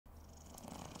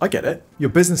I get it.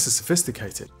 Your business is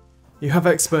sophisticated. You have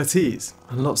expertise,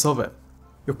 and lots of it.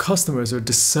 Your customers are a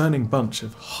discerning bunch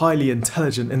of highly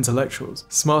intelligent intellectuals,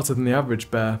 smarter than the average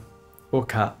bear or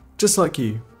cat, just like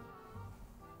you.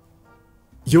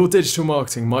 Your digital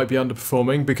marketing might be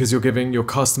underperforming because you're giving your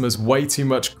customers way too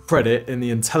much credit in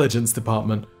the intelligence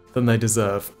department than they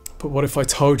deserve. But what if I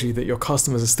told you that your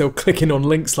customers are still clicking on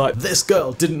links like, "This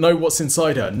girl didn't know what's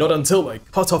inside her, not until they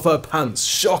cut off her pants,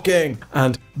 shocking!"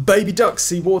 And "Baby ducks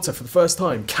see water for the first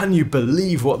time, can you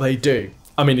believe what they do?"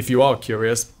 I mean, if you are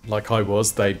curious, like I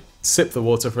was, they sip the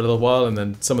water for a little while and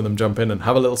then some of them jump in and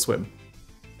have a little swim.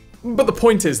 But the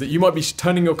point is that you might be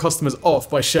turning your customers off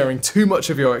by sharing too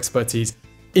much of your expertise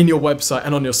in your website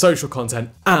and on your social content,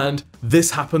 and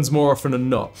this happens more often than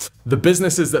not. The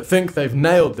businesses that think they've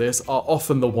nailed this are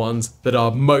often the ones that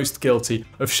are most guilty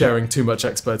of sharing too much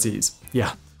expertise.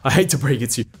 Yeah, I hate to break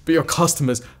it to you, but your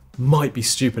customers might be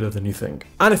stupider than you think.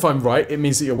 And if I'm right, it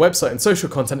means that your website and social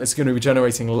content is going to be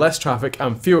generating less traffic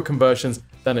and fewer conversions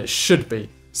than it should be.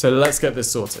 So let's get this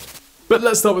sorted. But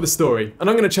let's start with the story, and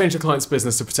I'm going to change the client's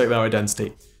business to protect their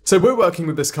identity. So we're working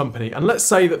with this company, and let's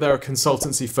say that they're a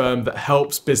consultancy firm that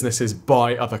helps businesses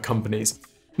buy other companies.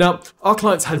 Now, our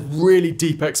clients had really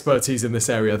deep expertise in this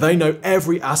area. They know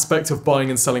every aspect of buying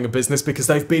and selling a business because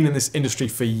they've been in this industry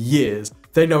for years.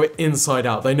 They know it inside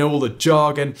out. They know all the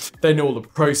jargon. They know all the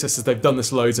processes. They've done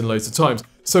this loads and loads of times.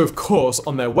 So of course,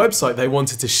 on their website, they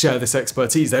wanted to share this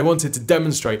expertise. They wanted to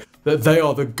demonstrate that they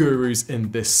are the gurus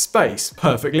in this space.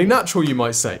 Perfectly natural, you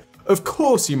might say. Of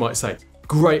course, you might say.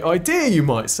 Great idea, you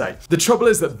might say. The trouble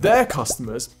is that their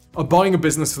customers are buying a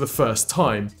business for the first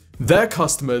time. Their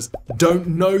customers don't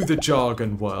know the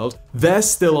jargon world. They're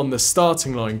still on the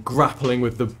starting line grappling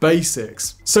with the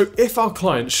basics. So if our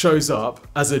client shows up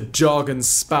as a jargon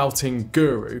spouting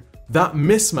guru, that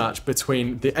mismatch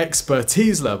between the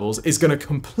expertise levels is going to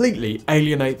completely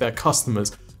alienate their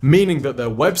customers, meaning that their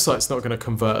website's not going to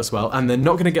convert as well and they're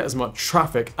not going to get as much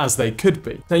traffic as they could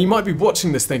be. Now you might be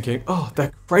watching this thinking, oh,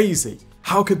 they're crazy.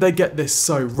 How could they get this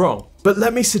so wrong? But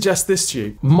let me suggest this to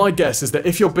you. My guess is that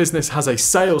if your business has a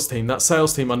sales team, that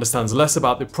sales team understands less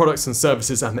about the products and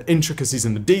services and the intricacies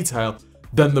and the detail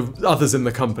than the others in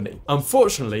the company.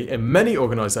 Unfortunately, in many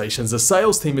organizations, the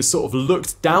sales team is sort of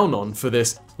looked down on for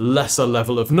this lesser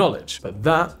level of knowledge. But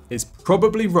that is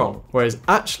probably wrong. Whereas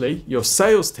actually, your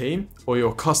sales team or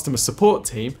your customer support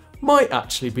team might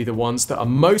actually be the ones that are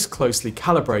most closely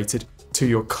calibrated to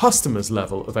your customer's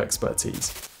level of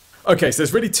expertise. Okay, so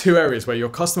there's really two areas where your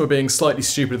customer being slightly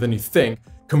stupider than you think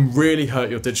can really hurt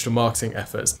your digital marketing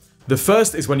efforts. The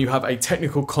first is when you have a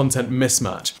technical content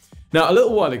mismatch. Now, a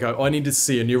little while ago, I needed to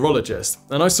see a neurologist,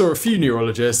 and I saw a few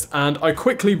neurologists, and I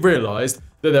quickly realized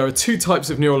that there are two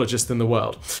types of neurologists in the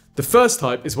world. The first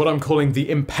type is what I'm calling the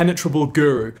impenetrable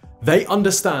guru. They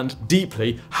understand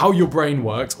deeply how your brain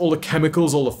works, all the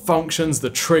chemicals, all the functions, the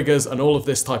triggers, and all of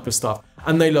this type of stuff.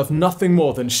 And they love nothing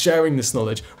more than sharing this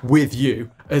knowledge with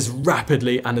you as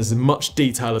rapidly and as much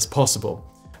detail as possible.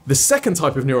 The second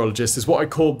type of neurologist is what I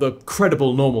call the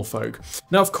credible normal folk.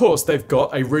 Now, of course, they've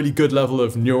got a really good level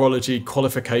of neurology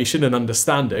qualification and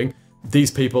understanding.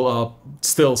 These people are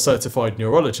still certified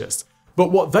neurologists.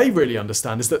 But what they really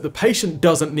understand is that the patient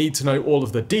doesn't need to know all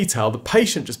of the detail. The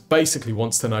patient just basically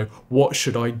wants to know, what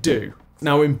should I do?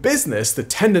 Now, in business, the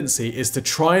tendency is to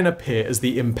try and appear as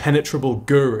the impenetrable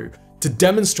guru, to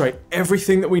demonstrate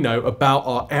everything that we know about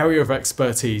our area of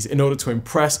expertise in order to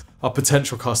impress our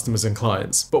potential customers and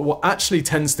clients. But what actually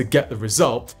tends to get the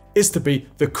result is to be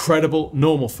the credible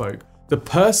normal folk, the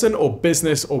person or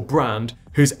business or brand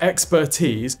whose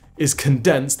expertise is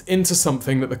condensed into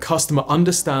something that the customer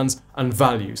understands and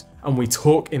values, and we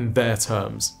talk in their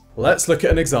terms. Let's look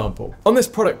at an example. On this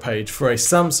product page for a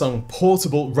Samsung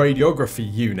portable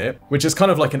radiography unit, which is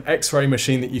kind of like an X-ray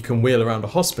machine that you can wheel around a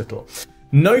hospital,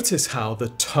 notice how the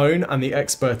tone and the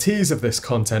expertise of this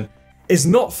content is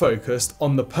not focused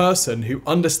on the person who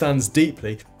understands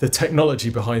deeply the technology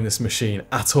behind this machine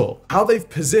at all. How they've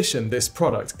positioned this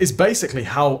product is basically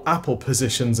how Apple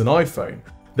positions an iPhone.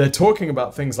 They're talking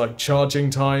about things like charging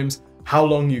times, how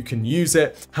long you can use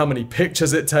it, how many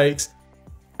pictures it takes,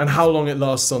 and how long it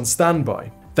lasts on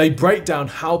standby. They break down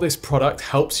how this product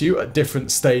helps you at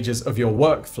different stages of your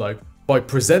workflow by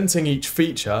presenting each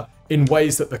feature in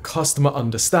ways that the customer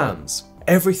understands.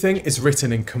 Everything is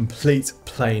written in complete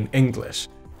plain English.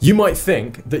 You might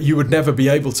think that you would never be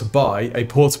able to buy a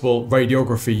portable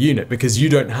radiography unit because you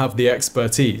don't have the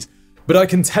expertise. But I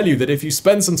can tell you that if you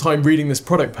spend some time reading this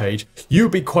product page, you'll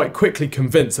be quite quickly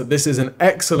convinced that this is an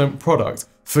excellent product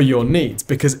for your needs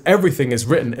because everything is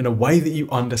written in a way that you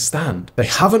understand. They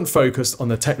haven't focused on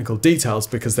the technical details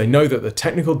because they know that the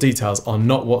technical details are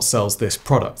not what sells this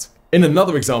product. In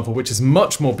another example, which is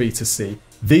much more B2C,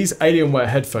 these Alienware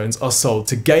headphones are sold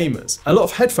to gamers. A lot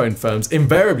of headphone firms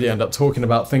invariably end up talking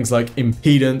about things like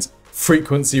impedance,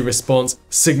 frequency response,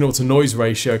 signal to noise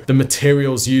ratio, the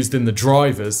materials used in the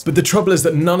drivers. But the trouble is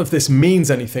that none of this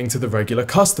means anything to the regular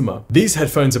customer. These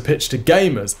headphones are pitched to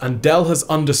gamers, and Dell has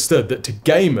understood that to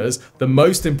gamers, the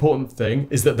most important thing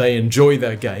is that they enjoy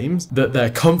their games, that they're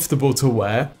comfortable to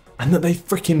wear, and that they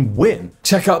freaking win.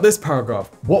 Check out this paragraph.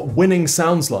 What winning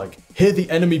sounds like. Hear the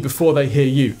enemy before they hear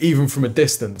you, even from a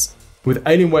distance. With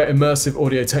Alienware immersive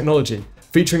audio technology,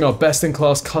 featuring our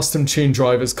best-in-class custom-tuned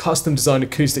drivers, custom-designed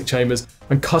acoustic chambers,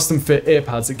 and custom-fit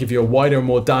earpads that give you a wider and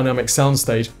more dynamic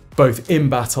soundstage, both in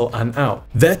battle and out.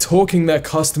 They're talking their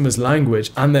customers'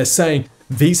 language, and they're saying,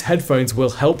 these headphones will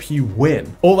help you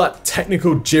win. All that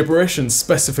technical gibberish and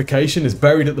specification is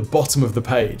buried at the bottom of the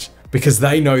page, because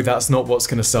they know that's not what's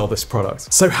going to sell this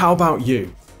product. So how about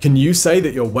you? Can you say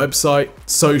that your website,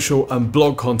 social, and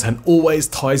blog content always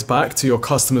ties back to your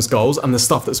customers' goals and the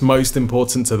stuff that's most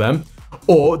important to them?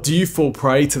 Or do you fall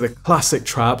prey to the classic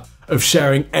trap of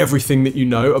sharing everything that you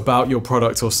know about your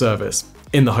product or service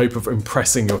in the hope of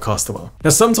impressing your customer? Now,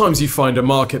 sometimes you find a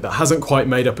market that hasn't quite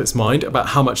made up its mind about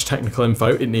how much technical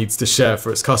info it needs to share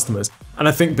for its customers. And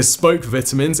I think Bespoke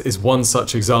Vitamins is one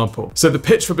such example. So the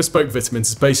pitch for Bespoke Vitamins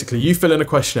is basically you fill in a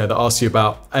questionnaire that asks you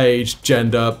about age,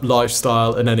 gender,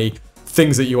 lifestyle, and any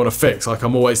things that you want to fix, like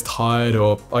I'm always tired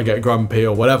or I get grumpy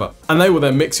or whatever. And they will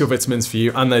then mix your vitamins for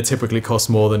you, and they typically cost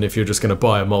more than if you're just going to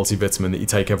buy a multivitamin that you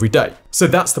take every day. So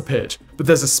that's the pitch. But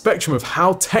there's a spectrum of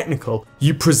how technical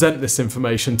you present this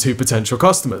information to potential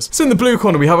customers. So in the blue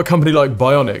corner, we have a company like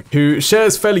Bionic, who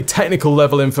shares fairly technical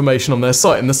level information on their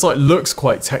site, and the site looks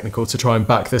quite technical to try and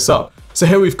back this up. So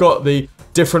here we've got the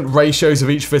different ratios of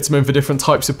each vitamin for different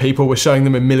types of people. We're showing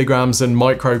them in milligrams and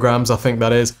micrograms, I think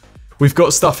that is. We've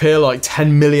got stuff here like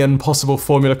 10 million possible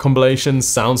formula combinations,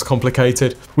 sounds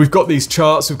complicated. We've got these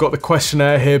charts, we've got the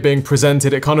questionnaire here being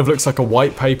presented. It kind of looks like a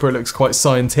white paper, it looks quite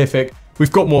scientific.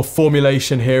 We've got more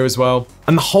formulation here as well.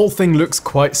 And the whole thing looks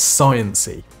quite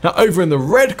sciencey. Now over in the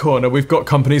red corner, we've got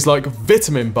companies like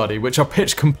Vitamin Buddy, which are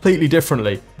pitched completely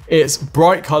differently. It's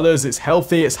bright colors, it's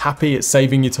healthy, it's happy, it's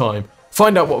saving you time.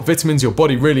 Find out what vitamins your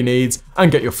body really needs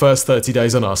and get your first 30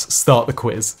 days on us. Start the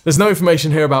quiz. There's no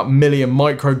information here about million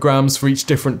micrograms for each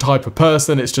different type of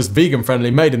person. It's just vegan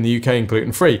friendly, made in the UK and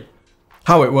gluten free.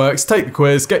 How it works: take the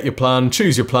quiz, get your plan,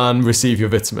 choose your plan, receive your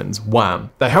vitamins.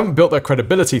 Wham. They haven't built their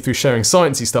credibility through sharing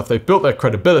sciencey stuff. They've built their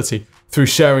credibility through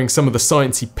sharing some of the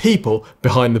sciencey people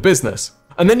behind the business.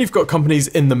 And then you've got companies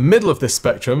in the middle of this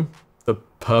spectrum, the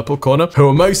purple corner, who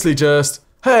are mostly just,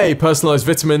 hey, personalized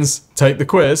vitamins, take the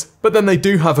quiz, but then they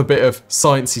do have a bit of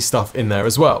sciencey stuff in there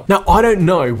as well. Now, I don't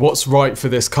know what's right for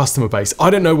this customer base.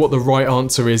 I don't know what the right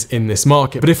answer is in this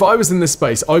market, but if I was in this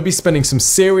space, I'd be spending some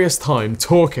serious time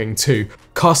talking to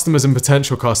customers and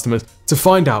potential customers to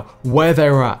find out where they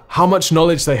were at, how much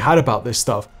knowledge they had about this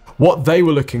stuff, what they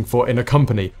were looking for in a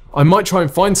company. I might try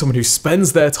and find someone who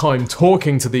spends their time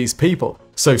talking to these people.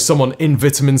 So someone in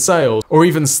vitamin sales, or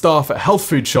even staff at health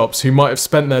food shops who might have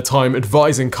spent their time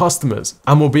advising customers,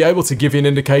 and will be able to give you an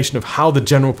indication of how the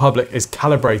general public is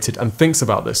calibrated and thinks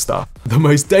about this stuff. The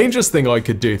most dangerous thing I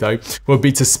could do though would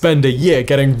be to spend a year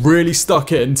getting really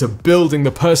stuck into building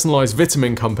the personalized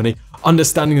vitamin company,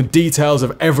 understanding the details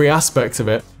of every aspect of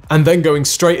it, and then going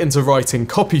straight into writing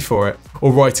copy for it,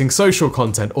 or writing social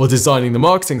content, or designing the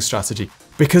marketing strategy,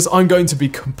 because I'm going to be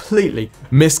completely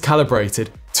miscalibrated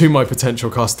to my potential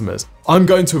customers. I'm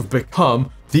going to have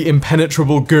become the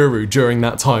impenetrable guru during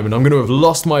that time, and I'm going to have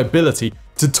lost my ability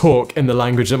to talk in the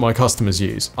language that my customers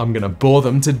use. I'm going to bore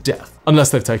them to death,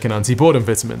 unless they've taken anti-boredom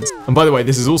vitamins. And by the way,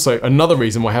 this is also another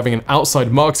reason why having an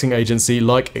outside marketing agency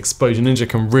like Exposure Ninja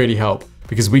can really help,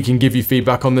 because we can give you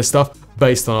feedback on this stuff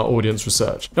based on our audience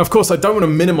research. Now, of course, I don't want to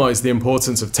minimize the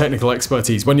importance of technical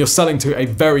expertise when you're selling to a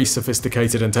very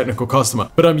sophisticated and technical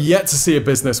customer, but I'm yet to see a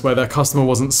business where their customer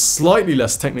wasn't slightly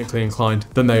less technically inclined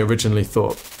than they originally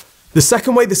thought. The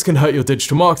second way this can hurt your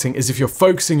digital marketing is if you're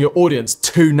focusing your audience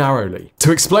too narrowly.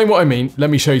 To explain what I mean, let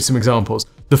me show you some examples.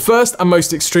 The first and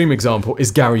most extreme example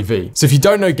is Gary Vee. So if you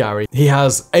don't know Gary, he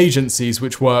has agencies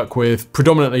which work with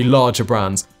predominantly larger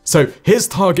brands. So his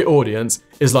target audience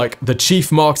is like the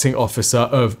chief marketing officer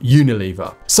of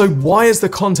Unilever. So why is the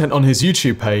content on his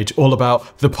YouTube page all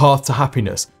about the path to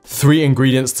happiness, 3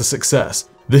 ingredients to success?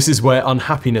 This is where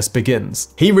unhappiness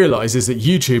begins. He realizes that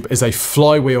YouTube is a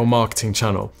flywheel marketing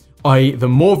channel, i.e. the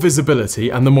more visibility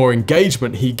and the more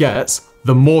engagement he gets,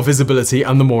 the more visibility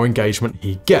and the more engagement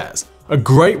he gets. A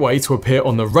great way to appear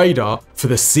on the radar for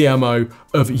the CMO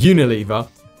of Unilever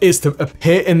is to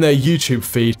appear in their YouTube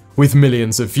feed with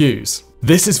millions of views.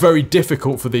 This is very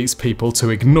difficult for these people to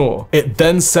ignore. It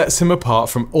then sets him apart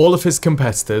from all of his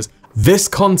competitors. This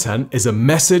content is a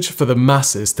message for the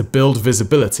masses to build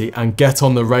visibility and get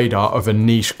on the radar of a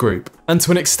niche group. And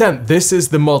to an extent, this is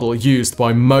the model used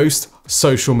by most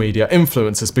social media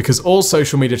influencers, because all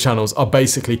social media channels are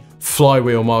basically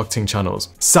flywheel marketing channels.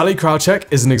 Sally Krawcheck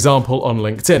is an example on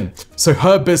LinkedIn. So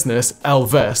her business,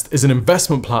 Ellevest, is an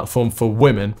investment platform for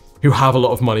women who have a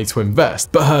lot of money to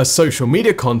invest, but her social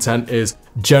media content is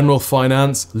general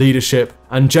finance, leadership,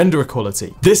 and gender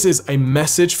equality. This is a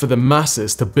message for the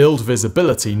masses to build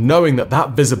visibility, knowing that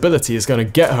that visibility is going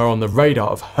to get her on the radar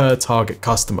of her target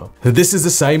customer. This is the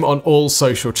same on all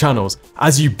social channels.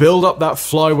 As you build up that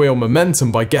flywheel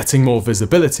momentum by getting more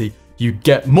visibility, you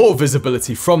get more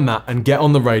visibility from that and get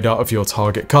on the radar of your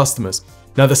target customers.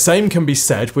 Now, the same can be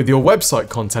said with your website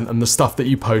content and the stuff that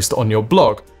you post on your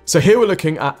blog. So here we're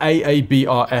looking at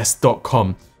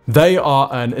aabrs.com. They are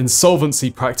an insolvency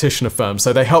practitioner firm,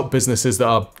 so they help businesses that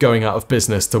are going out of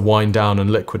business to wind down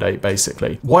and liquidate,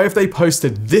 basically. Why have they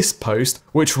posted this post,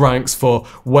 which ranks for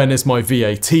when is my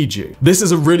VAT due? This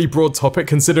is a really broad topic,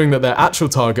 considering that their actual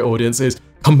target audience is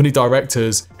company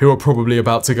directors who are probably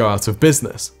about to go out of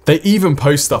business. They even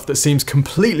post stuff that seems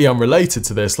completely unrelated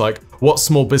to this, like what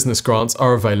small business grants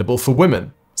are available for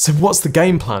women. So what's the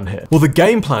game plan here? Well, the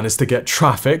game plan is to get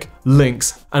traffic,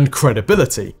 links, and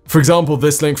credibility. For example,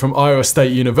 this link from Iowa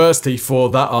State University for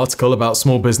that article about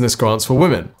small business grants for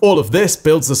women. All of this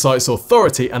builds the site's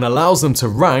authority and allows them to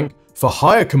rank for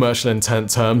higher commercial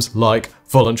intent terms like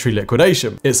voluntary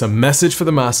liquidation. It's a message for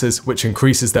the masses, which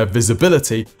increases their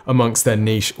visibility amongst their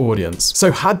niche audience.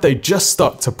 So had they just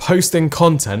stuck to posting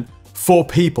content for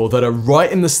people that are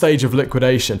right in the stage of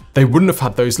liquidation, they wouldn't have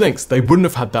had those links, they wouldn't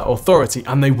have had that authority,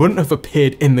 and they wouldn't have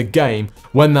appeared in the game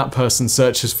when that person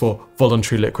searches for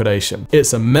voluntary liquidation.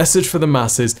 It's a message for the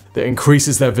masses that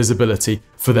increases their visibility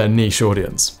for their niche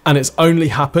audience. And it's only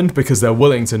happened because they're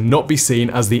willing to not be seen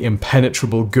as the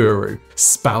impenetrable guru,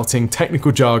 spouting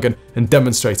technical jargon and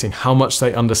demonstrating how much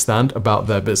they understand about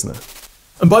their business.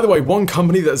 And by the way, one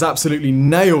company that's absolutely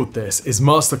nailed this is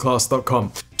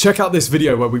masterclass.com. Check out this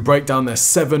video where we break down their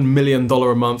 $7 million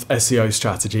a month SEO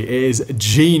strategy. It is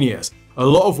genius. A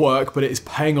lot of work, but it is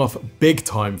paying off big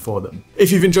time for them.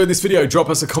 If you've enjoyed this video,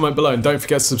 drop us a comment below and don't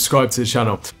forget to subscribe to the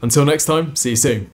channel. Until next time, see you soon.